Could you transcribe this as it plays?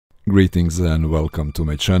Greetings and welcome to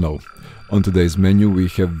my channel. On today's menu we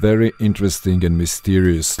have very interesting and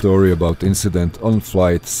mysterious story about incident on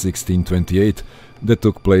flight 1628 that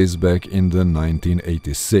took place back in the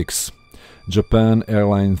 1986. Japan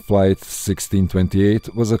Airline Flight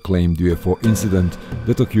 1628 was a claimed UFO incident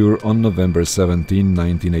that occurred on November 17,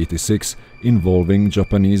 1986, involving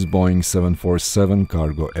Japanese Boeing 747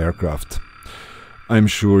 cargo aircraft. I'm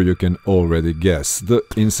sure you can already guess, the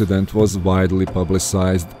incident was widely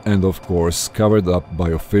publicized and of course covered up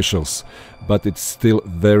by officials, but it's still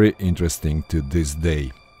very interesting to this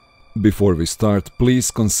day. Before we start, please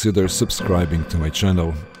consider subscribing to my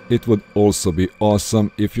channel. It would also be awesome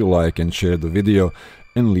if you like and share the video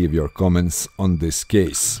and leave your comments on this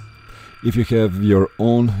case. If you have your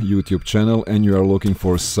own YouTube channel and you are looking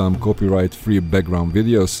for some copyright-free background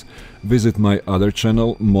videos, visit my other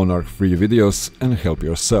channel, Monarch Free Videos, and help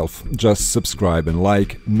yourself. Just subscribe and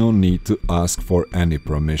like, no need to ask for any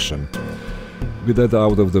permission. With that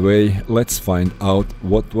out of the way, let's find out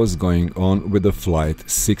what was going on with the flight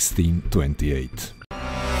 1628.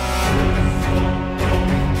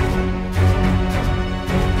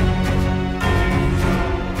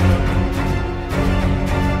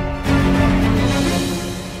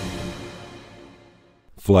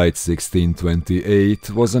 Flight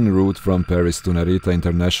 1628 was en route from Paris to Narita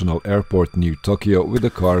International Airport near Tokyo with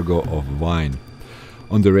a cargo of wine.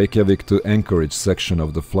 On the Reykjavik to Anchorage section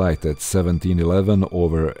of the flight at 1711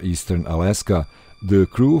 over eastern Alaska, the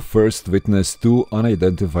crew first witnessed two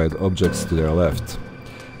unidentified objects to their left.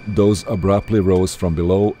 Those abruptly rose from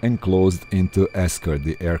below and closed in to escort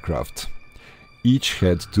the aircraft. Each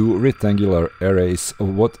had two rectangular arrays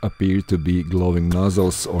of what appeared to be glowing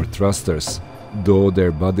nozzles or thrusters, though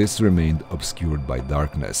their bodies remained obscured by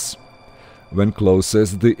darkness. When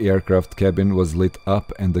closest, the aircraft cabin was lit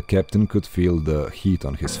up and the captain could feel the heat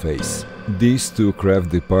on his face. These two craft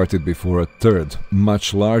departed before a third,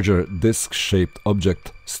 much larger disc-shaped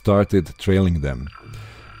object started trailing them.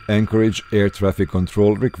 Anchorage Air Traffic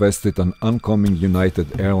Control requested an oncoming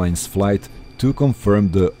United Airlines flight to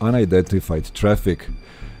confirm the unidentified traffic,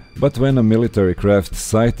 but when a military craft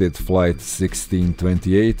sighted Flight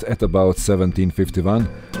 1628 at about 1751,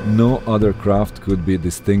 no other craft could be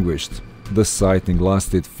distinguished. The sighting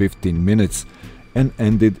lasted 15 minutes and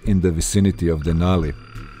ended in the vicinity of Denali.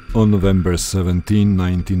 On November 17,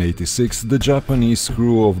 1986, the Japanese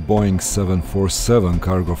crew of Boeing 747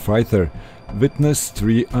 cargo fighter witnessed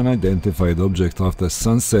three unidentified objects after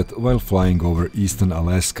sunset while flying over eastern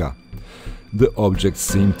Alaska. The objects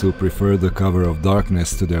seemed to prefer the cover of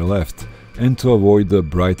darkness to their left and to avoid the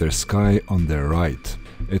brighter sky on their right.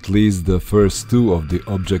 At least the first two of the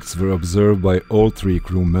objects were observed by all three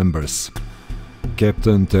crew members.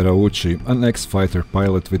 Captain Terauchi, an ex-fighter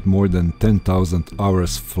pilot with more than 10,000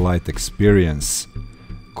 hours flight experience,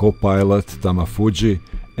 co-pilot Tamafuji,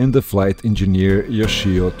 and the flight engineer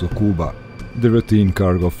Yoshio Tokuba. The routine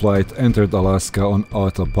cargo flight entered Alaska on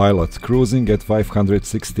autopilot, cruising at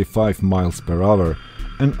 565 miles per hour,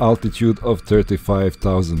 an altitude of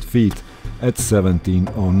 35,000 feet. At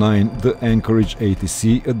 1709, the Anchorage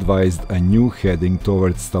ATC advised a new heading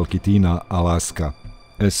towards Talkeetna, Alaska.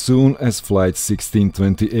 As soon as Flight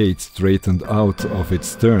 1628 straightened out of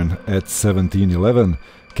its turn at 1711,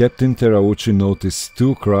 Captain Terauchi noticed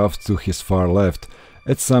two craft to his far left,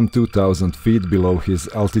 at some 2,000 feet below his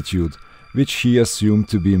altitude, which he assumed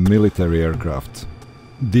to be military aircraft.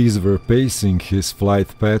 These were pacing his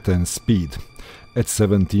flight path and speed. At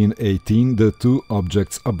 1718, the two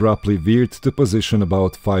objects abruptly veered to position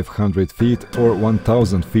about 500 feet or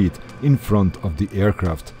 1000 feet in front of the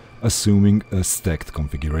aircraft, assuming a stacked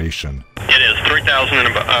configuration. It is 3,000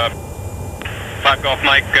 and 5 Golf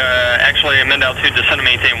Mike, actually mid altitude, descend to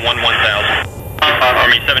maintain 1000.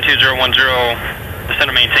 Army 72010, descend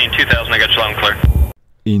to maintain 2000, I got you loud and clear.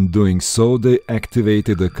 In doing so, they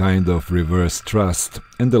activated a kind of reverse thrust,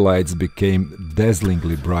 and the lights became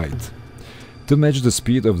dazzlingly bright. To match the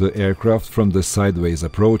speed of the aircraft from the sideways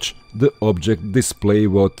approach, the object displayed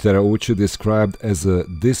what Terauchi described as a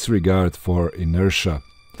disregard for inertia.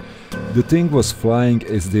 The thing was flying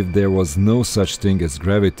as if there was no such thing as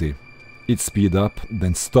gravity. It sped up,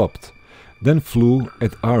 then stopped, then flew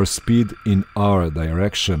at our speed in our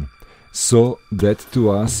direction, so that to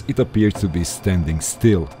us it appeared to be standing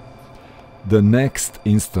still. The next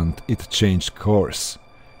instant it changed course.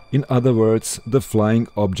 In other words, the flying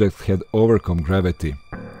object had overcome gravity.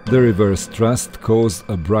 The reverse thrust caused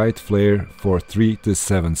a bright flare for 3 to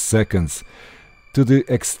 7 seconds, to the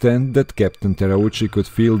extent that Captain Terauchi could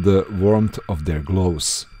feel the warmth of their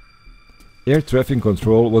glows. Air traffic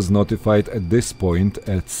control was notified at this point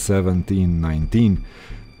at 1719,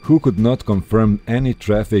 who could not confirm any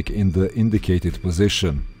traffic in the indicated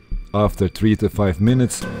position. After 3 to 5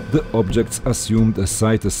 minutes, the objects assumed a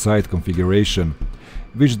side-to-side configuration,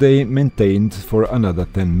 which they maintained for another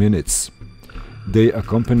 10 minutes. They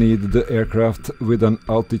accompanied the aircraft with an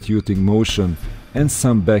altituding motion and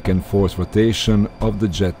some back and forth rotation of the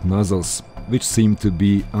jet nozzles, which seemed to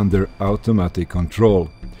be under automatic control,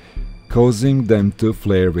 causing them to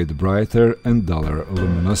flare with brighter and duller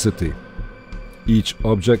luminosity. Each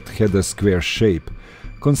object had a square shape,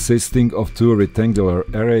 consisting of two rectangular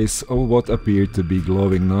arrays of what appeared to be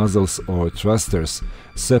glowing nozzles or thrusters,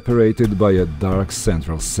 separated by a dark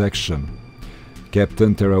central section.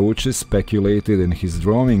 Captain Terauchi speculated in his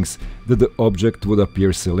drawings that the object would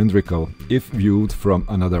appear cylindrical if viewed from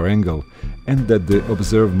another angle, and that the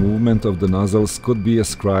observed movement of the nozzles could be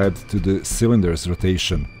ascribed to the cylinder's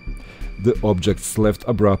rotation. The objects left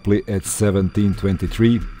abruptly at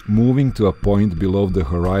 1723, moving to a point below the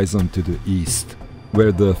horizon to the east.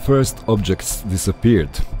 Where the first objects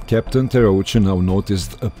disappeared, Captain Terauchi now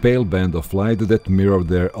noticed a pale band of light that mirrored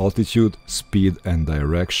their altitude, speed and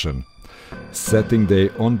direction. Setting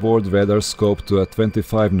the onboard radar scope to a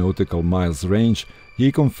 25 nautical miles range,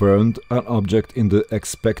 he confirmed an object in the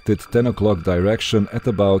expected 10 o'clock direction at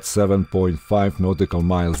about 7.5 nautical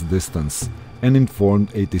miles distance, and informed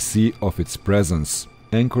ATC of its presence.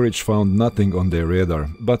 Anchorage found nothing on their radar,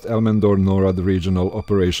 but Elmendor NORAD Regional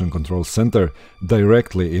Operation Control Center,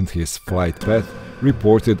 directly in his flight path,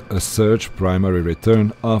 reported a surge primary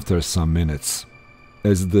return after some minutes.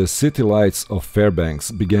 As the city lights of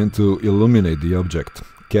Fairbanks began to illuminate the object,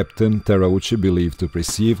 Captain Terauchi believed to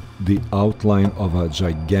perceive the outline of a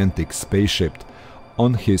gigantic spaceship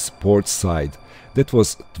on his port side that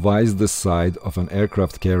was twice the size of an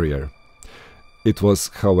aircraft carrier. It was,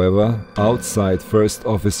 however, outside First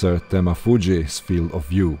Officer Temafuji's field of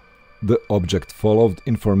view. The object followed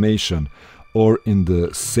information, or in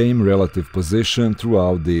the same relative position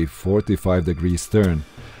throughout the 45 degrees turn,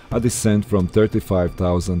 a descent from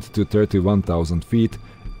 35,000 to 31,000 feet,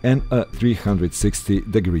 and a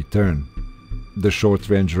 360-degree turn. The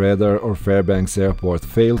short-range radar of Fairbanks Airport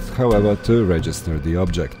failed, however, to register the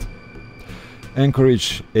object.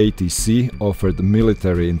 Anchorage ATC offered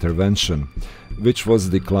military intervention, which was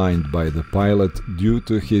declined by the pilot due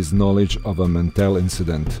to his knowledge of a Mantell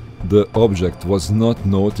incident. The object was not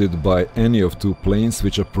noted by any of two planes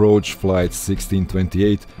which approached Flight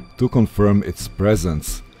 1628 to confirm its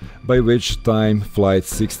presence, by which time Flight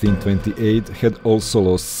 1628 had also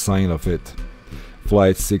lost sight of it.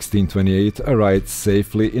 Flight 1628 arrived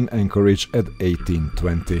safely in Anchorage at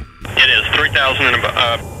 1820. It is 3,000 and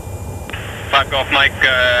 5 Golf Mike,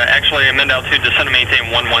 actually amend altitude, descend and maintain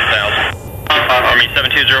 11,000. Army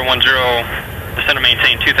 72010, descend and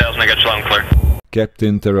maintain 2,000, I got you loud and clear.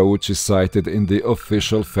 Captain Terauchi cited in the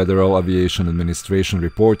official Federal Aviation Administration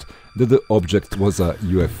report that the object was a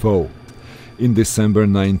UFO. In December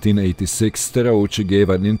 1986, Terauchi gave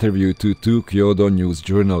an interview to two Kyoto news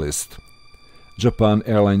journalists. Japan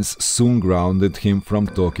Airlines soon grounded him from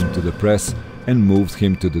talking to the press and moved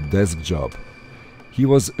him to the desk job. He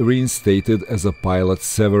was reinstated as a pilot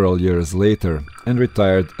several years later and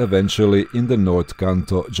retired eventually in the North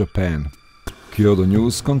Kanto, Japan. Kyoto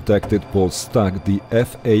News contacted Paul Stack, the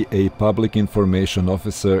FAA Public Information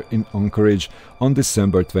Officer in Anchorage, on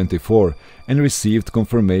December 24 and received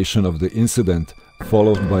confirmation of the incident,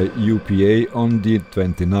 followed by UPA on the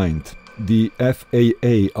 29th. The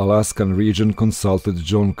FAA Alaskan region consulted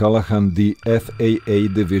John Callahan, the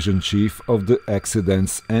FAA Division Chief of the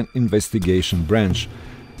Accidents and Investigation Branch,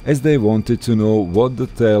 as they wanted to know what to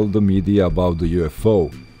tell the media about the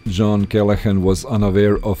UFO. John Callahan was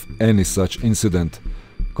unaware of any such incident,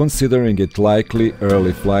 considering it likely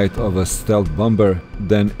early flight of a stealth bomber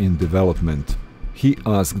then in development. He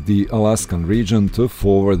asked the Alaskan region to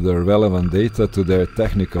forward the relevant data to their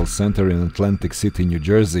technical center in Atlantic City, New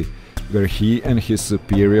Jersey, where he and his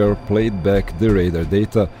superior played back the radar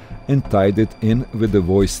data and tied it in with the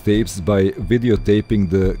voice tapes by videotaping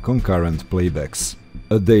the concurrent playbacks.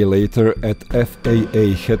 A day later, at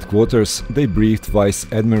FAA headquarters, they briefed Vice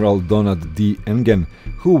Admiral Donald D. Engen,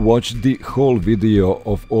 who watched the whole video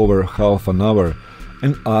of over half an hour,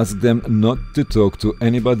 and asked them not to talk to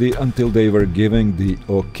anybody until they were giving the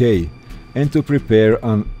OK, and to prepare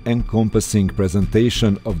an encompassing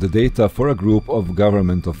presentation of the data for a group of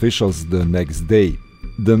government officials the next day.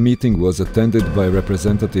 The meeting was attended by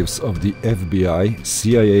representatives of the FBI,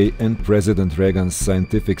 CIA and President Reagan's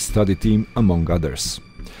scientific study team, among others.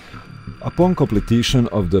 Upon completion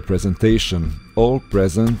of the presentation, all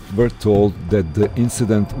present were told that the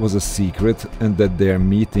incident was a secret and that their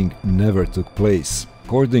meeting never took place.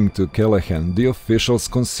 According to Callahan, the officials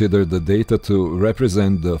considered the data to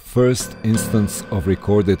represent the first instance of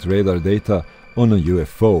recorded radar data on a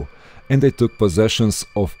UFO, and they took possession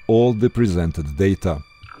of all the presented data.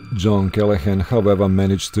 John Callahan, however,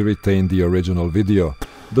 managed to retain the original video,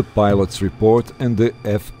 the pilot's report and the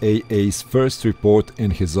FAA's first report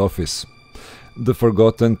in his office. The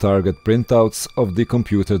forgotten target printouts of the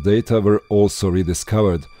computer data were also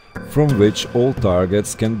rediscovered, from which all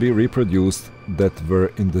targets can be reproduced that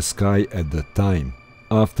were in the sky at the time.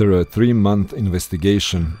 After a 3-month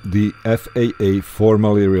investigation, the FAA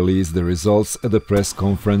formally released the results at a press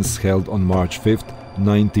conference held on March 5,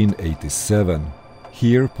 1987.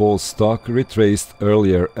 Here, Paul Stock retraced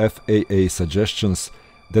earlier FAA suggestions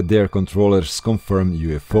that their controllers confirm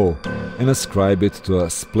UFO and ascribe it to a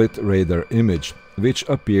split radar image, which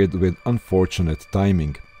appeared with unfortunate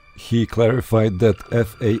timing. He clarified that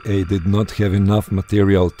FAA did not have enough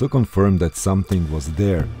material to confirm that something was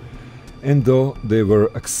there, and though they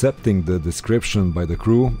were accepting the description by the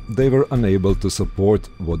crew, they were unable to support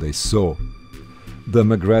what they saw. The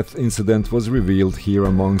McGrath incident was revealed here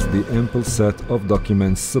amongst the ample set of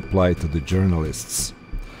documents supplied to the journalists.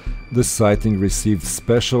 The sighting received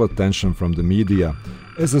special attention from the media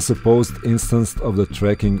as a supposed instance of the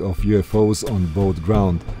tracking of UFOs on boat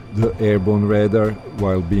ground, the airborne radar,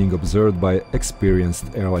 while being observed by experienced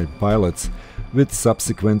airline pilots, with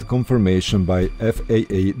subsequent confirmation by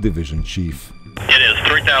FAA Division Chief. It is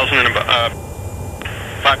 3,000 and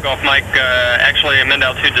 5 Golf Mike, actually amend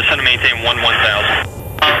altitude, descend to maintain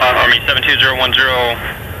 11,000. Army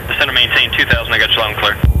 72010, descend to maintain 2,000, I got you loud and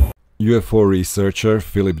clear. UFO researcher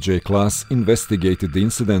Philip J. Klass investigated the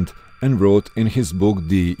incident and wrote in his book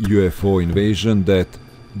The UFO Invasion that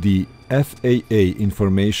the FAA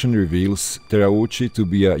information reveals Terauchi to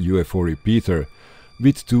be a UFO repeater,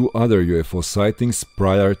 with 2 other UFO sightings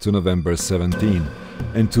prior to November 17,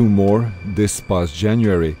 and 2 more this past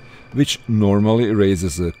January, which normally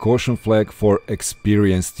raises a caution flag for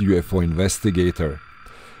experienced UFO investigator.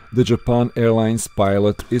 The Japan Airlines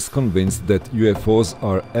pilot is convinced that UFOs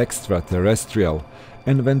are extraterrestrial,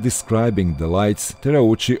 and when describing the lights,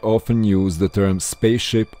 Terauchi often used the term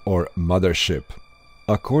spaceship or mothership.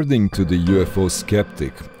 According to the UFO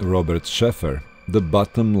skeptic Robert Sheffer, the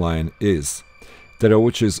bottom line is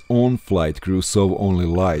Terauchi's own flight crew saw only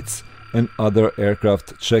lights, and other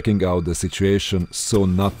aircraft checking out the situation saw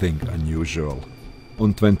nothing unusual.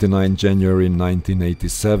 On 29 January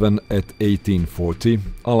 1987 at 1840,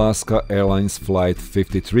 Alaska Airlines Flight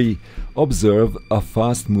 53 observed a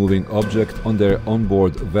fast-moving object on their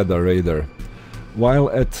onboard weather radar. While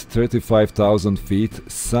at 35,000 feet,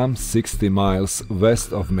 some 60 miles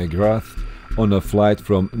west of McGrath, on a flight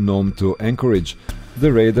from Nome to Anchorage,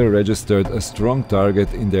 the radar registered a strong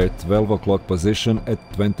target in their 12 o'clock position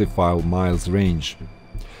at 25 miles range.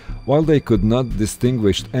 While they could not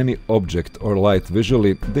distinguish any object or light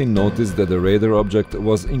visually, they noticed that the radar object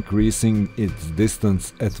was increasing its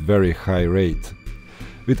distance at very high rate.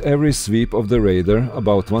 With every sweep of the radar,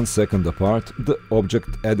 about 1 second apart, the object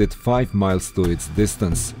added 5 miles to its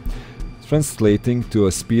distance, translating to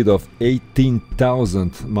a speed of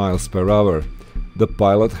 18,000 miles per hour. The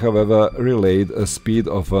pilot, however, relayed a speed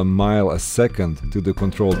of a mile a second to the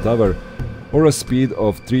control tower, or a speed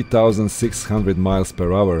of 3,600 miles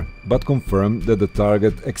per hour, but confirmed that the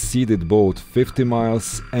target exceeded both 50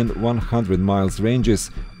 miles and 100 miles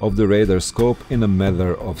ranges of the radar scope in a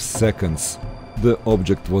matter of seconds. The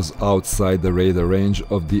object was outside the radar range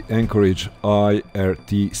of the Anchorage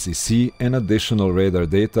IRTCC, and additional radar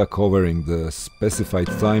data covering the specified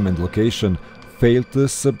time and location failed to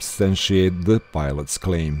substantiate the pilot's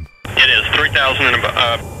claim. It is 3,000 and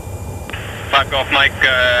 5 Golf Mike,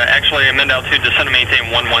 actually amend altitude, descend to maintain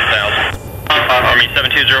 11,000. Army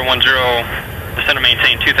 72010, descend to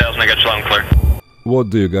maintain 2,000, I got you loud and clear. What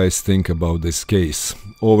do you guys think about this case?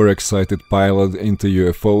 Overexcited pilot into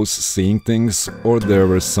UFOs seeing things, or there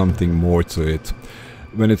was something more to it?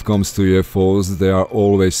 When it comes to UFOs, there are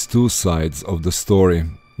always 2 sides of the story,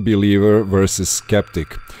 believer versus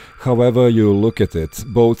skeptic. However you look at it,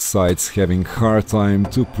 both sides having hard time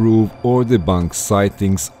to prove or debunk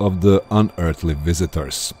sightings of the unearthly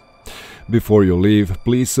visitors. Before you leave,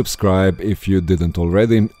 please subscribe if you didn't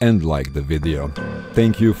already and like the video.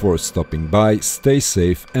 Thank you for stopping by, stay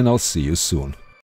safe, and I'll see you soon.